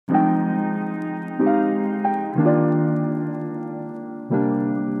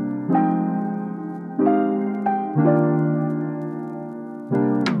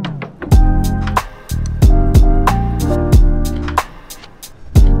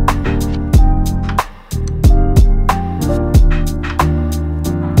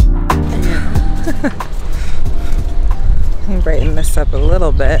up a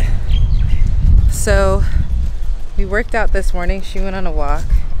little bit. So we worked out this morning. She went on a walk.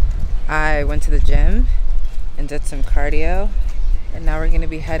 I went to the gym and did some cardio. And now we're going to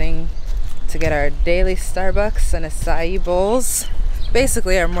be heading to get our daily Starbucks and acai bowls.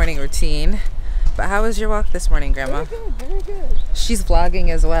 Basically our morning routine. But how was your walk this morning, Grandma? Very good, very good. She's vlogging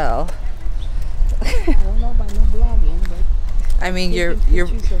as well. I don't know about no vlogging, but I mean, you're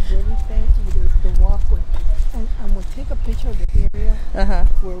pictures of everything, the walkway. And we'll take a picture of the area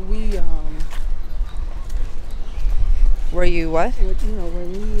where we Were you what? where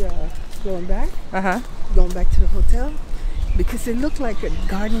we going back going back to the hotel, because it looked like a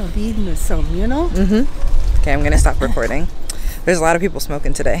Garden of Eden or something, you know. Okay, I'm gonna stop recording. There's a lot of people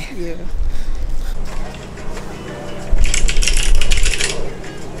smoking today. Yeah.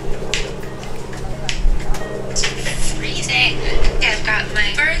 Freezing. I've got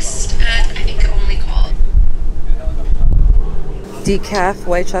my first and I think only called Decaf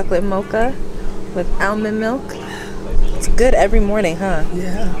white chocolate mocha with almond milk. It's good every morning, huh?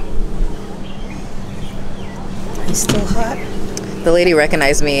 Yeah. It's still hot. The lady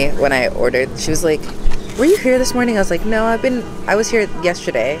recognized me when I ordered. She was like, "Were you here this morning?" I was like, "No, I was here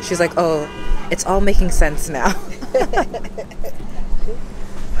yesterday." She's like, "Oh, it's all making sense now."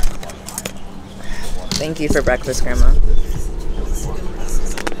 Thank you for breakfast, Grandma.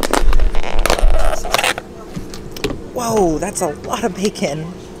 Whoa, that's a lot of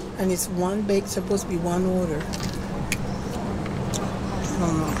bacon. And it's one bake, supposed to be one order. I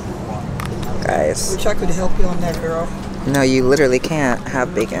don't know. Guys. Wish I could help you on that, girl. No, you literally can't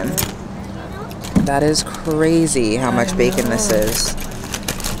have bacon. That is crazy how much bacon this is.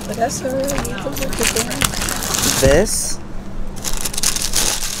 But that's alright. You can work it down. This.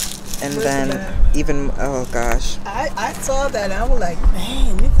 And then even, oh gosh. I saw that and I was like,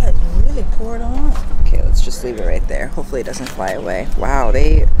 man, you guys really poured on. Okay, let's just leave it right there. Hopefully it doesn't fly away. Wow,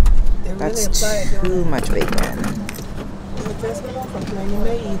 that's really too much bacon. You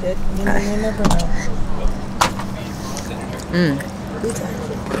may eat it. You may never know.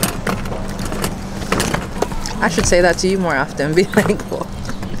 I should say that to you more often. Be thankful.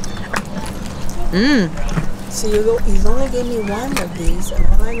 So you only gave me one of these, and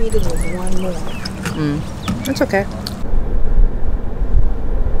all I needed was one more. It's okay.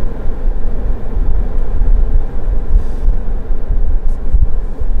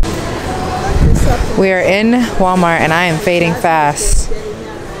 We are in Walmart and I am fading fast.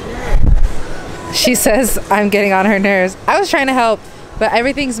 She says I'm getting on her nerves. I was trying to help, but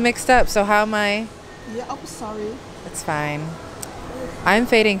everything's mixed up, so how am I? Yeah, I'm sorry. It's fine. I'm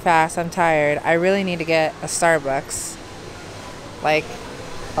fading fast. I'm tired. I really need to get a Starbucks, like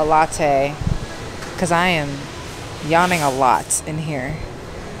a latte, because I am yawning a lot in here.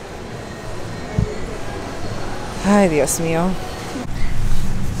 Ay, Dios mío.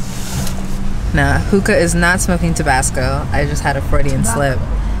 No, hookah is not smoking Tabasco. I just had a Freudian slip.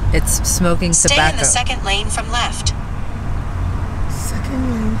 It's smoking tobacco. Stay in the second lane from left. Second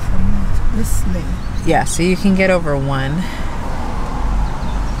lane from left. This lane. Yeah, so you can get over one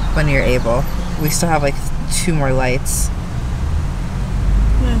when you're able. We still have like 2 more lights.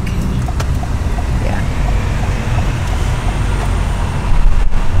 Okay. Yeah.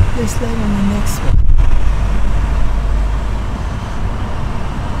 This lane on the next one.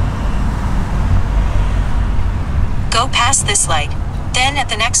 Go past this light. Then at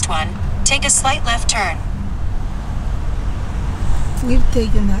the next one, take a slight left turn. We've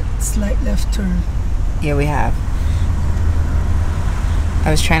taken that slight left turn. Yeah, we have. I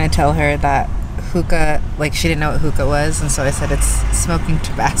was trying to tell her that hookah, like she didn't know what hookah was, and so I said it's smoking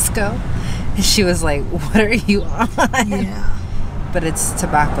Tabasco. And she was like, "What are you on?" Yeah. But it's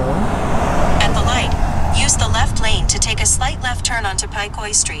tobacco. At the light, use the left lane to take a slight left turn onto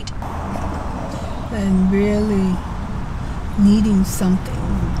Pikoi Street. And really needing something.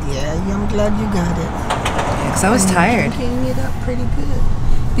 Yeah, I'm glad you got it. Yeah, because I was tired. Drinking it up pretty good.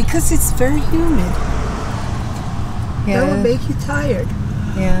 Because it's very humid. Yeah. That will make you tired.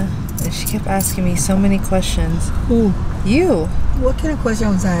 Yeah. And she kept asking me so many questions. Who? You. What kind of question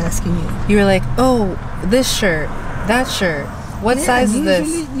was I asking you? You were like, "Oh, this shirt, that shirt. What size is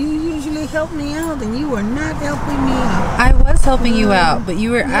this?" You usually help me out, and you were not helping me out. I was helping you out, but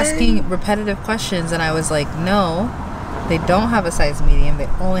you were asking repetitive questions, and I was like, "No, they don't have a size medium. They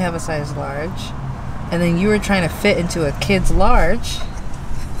only have a size large." And then you were trying to fit into a kid's large.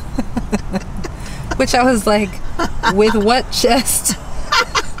 Which I was like, with what chest?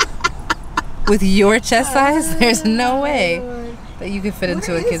 With your chest size? There's no way that you could fit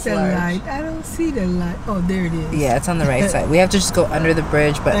into a kid's large. Light? I don't see the light. Oh, there it is. Yeah, it's on the right side. We have to just go under the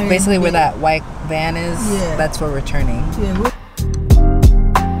bridge, but basically where that white van is, that's where we're turning. Yeah.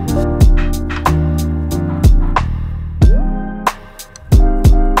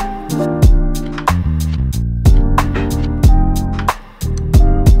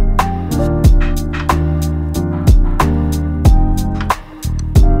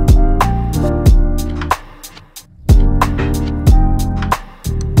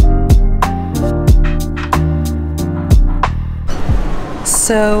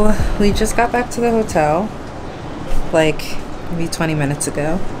 So we just got back to the hotel like maybe 20 minutes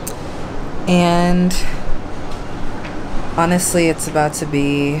ago, and honestly it's about to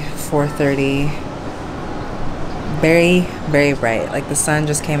be 4:30. Very, very bright. Like the sun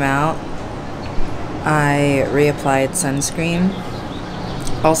just came out. I reapplied sunscreen.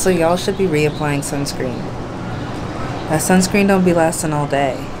 Also, y'all should be reapplying sunscreen. That sunscreen don't be lasting all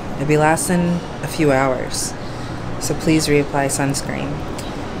day. It be lasting a few hours. So please reapply sunscreen.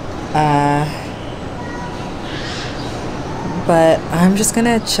 But I'm just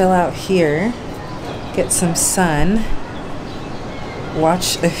gonna chill out here, get some sun,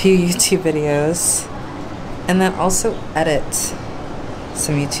 watch a few YouTube videos, and then also edit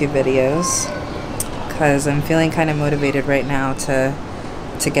some YouTube videos because I'm feeling kind of motivated right now to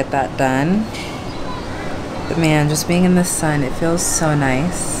get that done. But man, just being in the sun, it feels so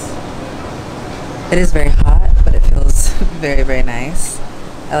nice. It is very hot, but it feels very, very nice.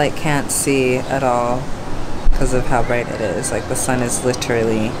 I like can't see at all because of how bright it is. Like the sun is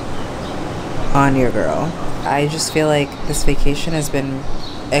literally on your girl. I just feel like this vacation has been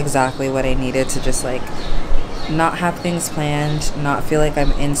exactly what I needed to just like not have things planned, not feel like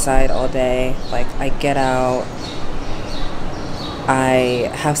I'm inside all day. Like I get out, I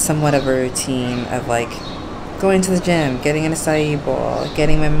have somewhat of a routine of like going to the gym, getting an acai bowl,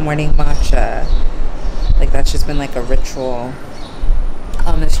 getting my morning matcha. Like that's just been like a ritual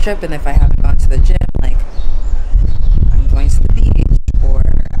on this trip. And if I haven't gone to the gym, like I'm going to the beach, or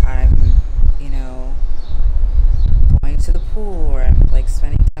I'm, you know, going to the pool, or I'm like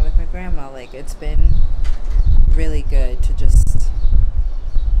spending time with my grandma. Like it's been really good to just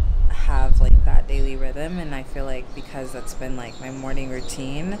have like that daily rhythm. And I feel like because that's been like my morning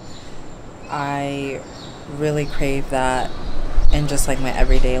routine, I really crave that in just like my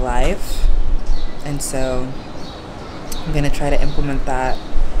everyday life. And so I'm gonna try to implement that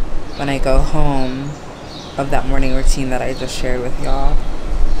when I go home of that morning routine that I just shared with y'all,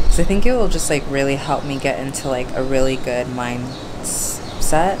 because I think it will just like really help me get into like a really good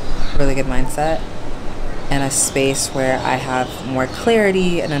mindset, and a space where I have more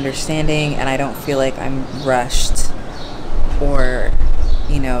clarity and understanding, and I don't feel like I'm rushed or,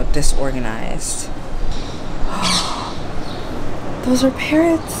 you know, disorganized. Those are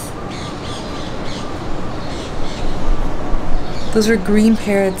parrots. Those were green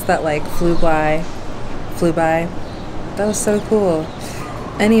parrots that like flew by. That was so cool.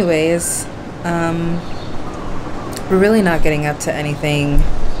 Anyways, we're really not getting up to anything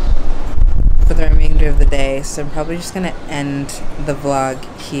for the remainder of the day, so I'm probably just gonna end the vlog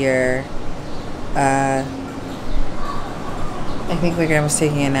here. I think my grandma's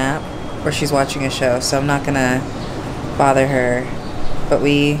taking a nap, or she's watching a show, so I'm not gonna bother her. But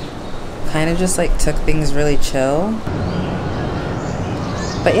we kind of just like took things really chill.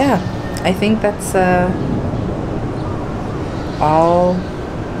 But yeah, I think that's all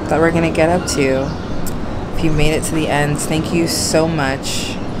that we're gonna get up to. If you made it to the end, thank you so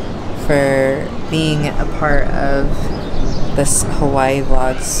much for being a part of this Hawaii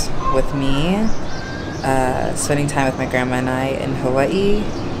vlogs with me. Spending time with my grandma and I in Hawaii.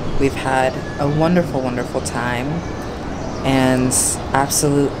 We've had a wonderful, wonderful time, and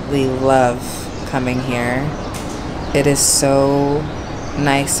absolutely love coming here. It is so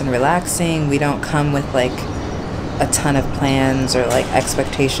nice and relaxing. We don't come with like a ton of plans or like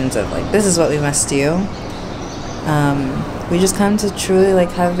expectations of like this is what we must do. We just come to truly like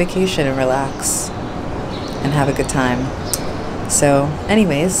have a vacation and relax and have a good time. So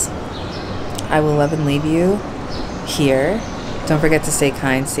anyways, I will love and leave you here. Don't forget to stay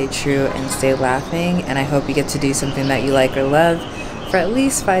kind, stay true, and stay laughing. And I hope you get to do something that you like or love for at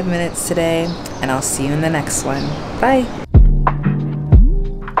least 5 minutes today. And I'll see you in the next one. Bye.